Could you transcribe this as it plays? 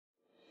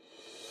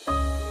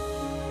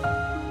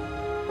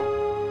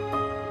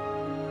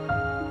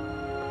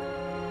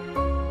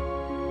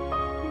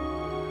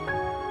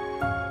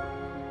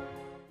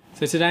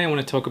So today I want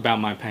to talk about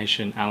my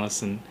patient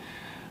Allison.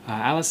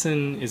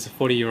 Allison is a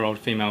 40-year-old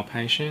female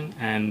patient,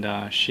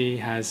 and she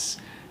has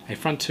a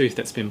front tooth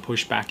that's been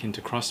pushed back into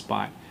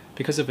crossbite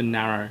because of a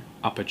narrow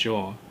upper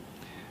jaw.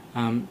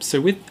 So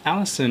with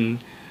Allison,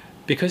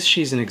 because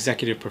she's an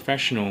executive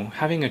professional,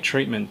 having a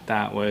treatment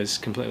that was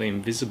completely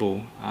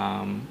invisible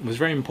was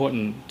very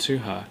important to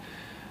her.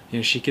 You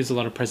know, she gives a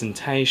lot of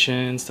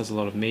presentations, does a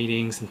lot of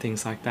meetings and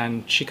things like that,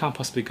 and she can't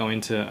possibly go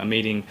into a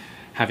meeting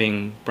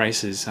having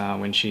braces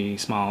when she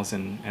smiles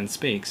and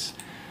speaks.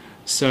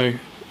 So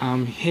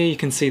here you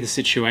can see the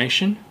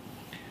situation.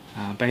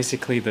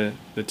 Basically the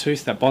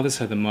tooth that bothers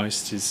her the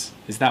most is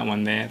that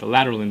one there, the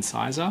lateral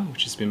incisor,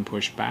 which has been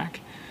pushed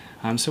back.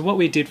 So what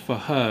we did for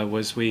her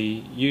was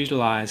we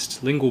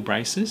utilized lingual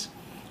braces.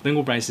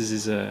 Lingual braces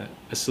is a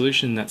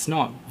solution that's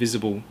not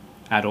visible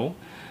at all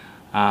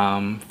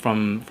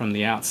from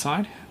the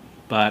outside,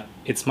 but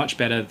it's much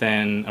better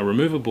than a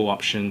removable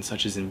option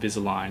such as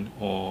Invisalign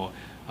or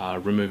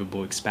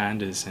removable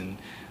expanders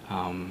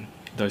and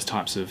those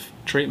types of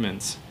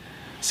treatments.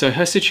 So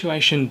her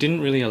situation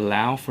didn't really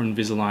allow for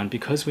Invisalign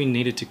because we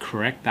needed to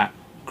correct that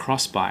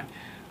crossbite,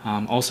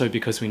 also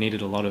because we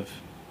needed a lot of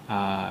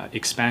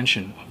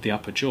expansion of the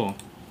upper jaw.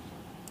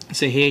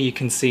 So here you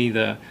can see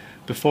the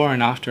before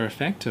and after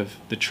effect of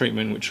the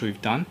treatment which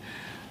we've done.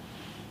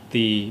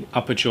 The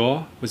upper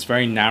jaw was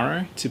very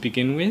narrow to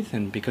begin with,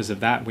 and because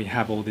of that we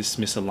have all this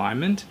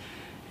misalignment,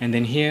 and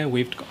then here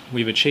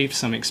we've achieved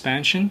some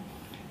expansion,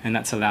 and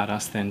that's allowed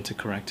us then to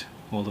correct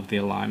all of the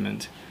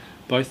alignment,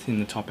 both in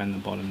the top and the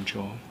bottom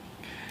jaw.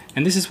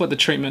 And this is what the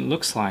treatment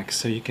looks like.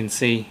 So you can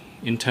see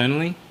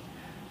internally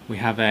we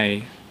have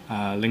a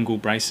lingual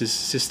braces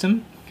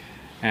system,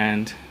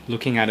 and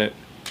looking at it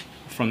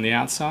from the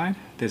outside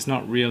there's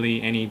not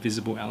really any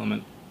visible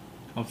element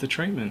of the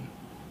treatment.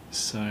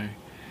 So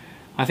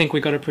I think we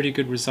got a pretty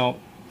good result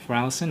for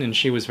Allison, and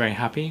she was very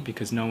happy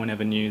because no one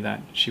ever knew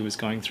that she was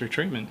going through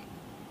treatment.